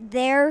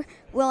they're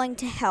willing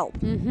to help.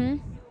 Mm-hmm.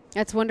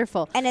 That's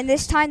wonderful. And in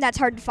this time, that's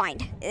hard to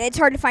find. It's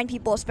hard to find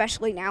people,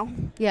 especially now.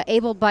 Yeah,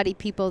 able-bodied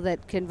people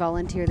that can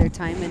volunteer their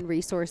time and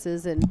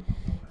resources and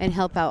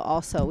help out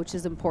also, which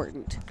is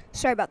important.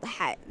 Sorry about the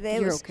hat.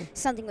 You're okay.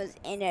 Something was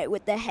in it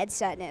with the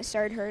headset and it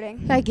started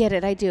hurting. I get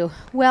it. I do.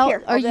 Well,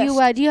 Here, are you?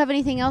 just- Do you have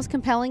anything else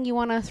compelling you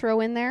want to throw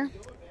in there?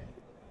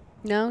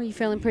 No, you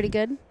feeling pretty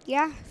good?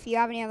 Yeah, if you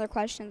have any other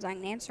questions, I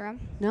can answer them.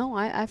 No,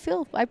 I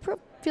feel like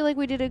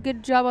we did a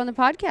good job on the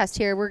podcast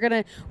here. We're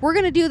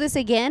gonna do this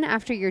again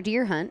after your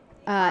deer hunt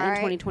in right.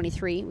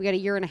 2023. We got a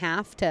year and a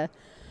half to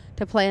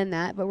plan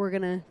that, but we're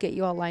gonna get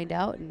you all lined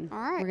out and All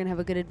right. we're gonna have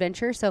a good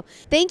adventure. So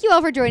thank you all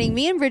for joining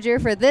me and Bridger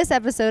for this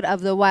episode of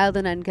the Wild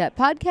and Uncut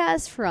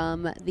podcast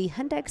from the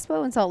Hunt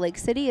Expo in Salt Lake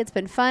City. It's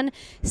been fun.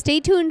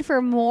 Stay tuned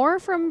for more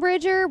from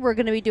Bridger. We're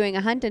gonna be doing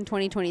a hunt in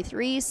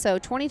 2023. So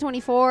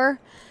 2024.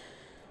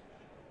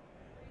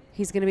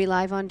 He's going to be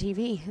live on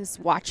TV. Just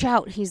watch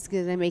out. He's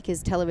going to make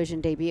his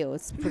television debut.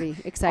 It's pretty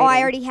exciting. Oh,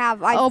 I already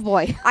have. Oh,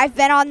 boy. I've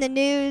been on the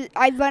news.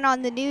 I've been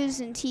on the news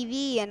and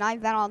TV, and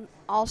I've been on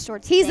all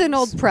sorts of He's things. an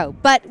old pro,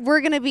 but we're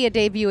going to be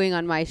debuting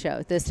on my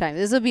show this time.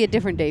 This will be a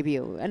different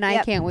debut, and I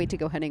Yep. can't wait to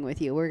go hunting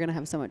with you. We're going to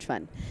have so much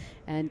fun.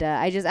 And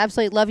I just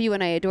absolutely love you,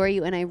 and I adore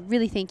you, and I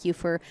really thank you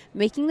for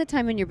making the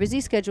time in your busy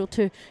schedule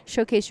to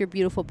showcase your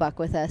beautiful buck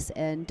with us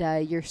and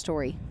your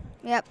story.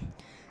 Yep.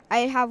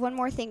 I have one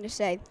more thing to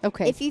say.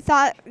 Okay. If you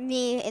thought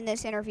me in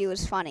this interview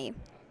was funny,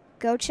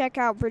 go check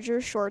out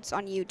Bridger Shorts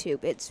on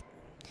YouTube. It's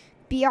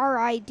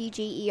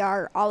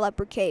BRIDGER, all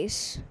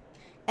uppercase.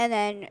 And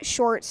then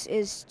Shorts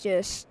is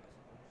just,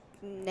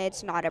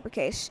 it's not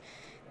uppercase.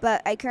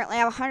 But I currently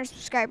have 100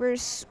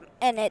 subscribers,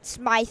 and it's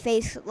my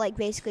face, like,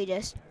 basically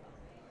just.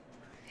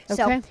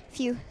 Okay.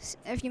 So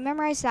if you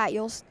memorize that,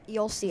 you'll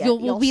see it.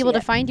 We'll be able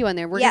to find you on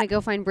there. We're Yeah. going to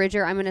go find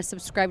Bridger. I'm going to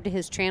subscribe to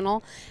his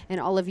channel,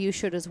 and all of you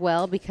should as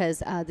well,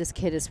 because this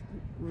kid is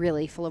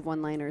really full of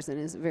one-liners and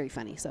is very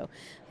funny. So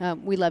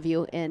we love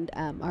you and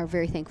are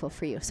very thankful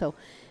for you. So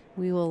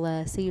we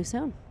will see you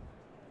soon.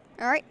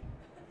 All right.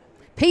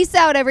 Peace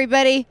out,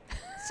 everybody.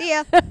 See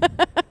ya.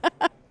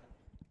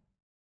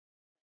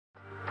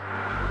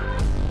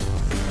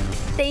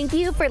 Thank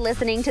you for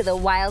listening to the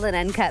Wild and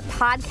Uncut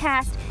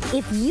podcast.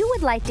 If you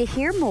would like to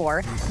hear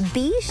more,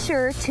 be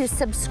sure to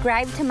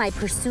subscribe to my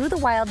Pursue the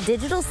Wild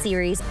digital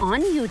series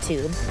on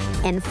YouTube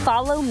and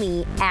follow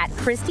me at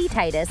Kristy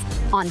Titus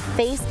on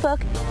Facebook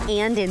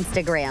and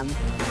Instagram.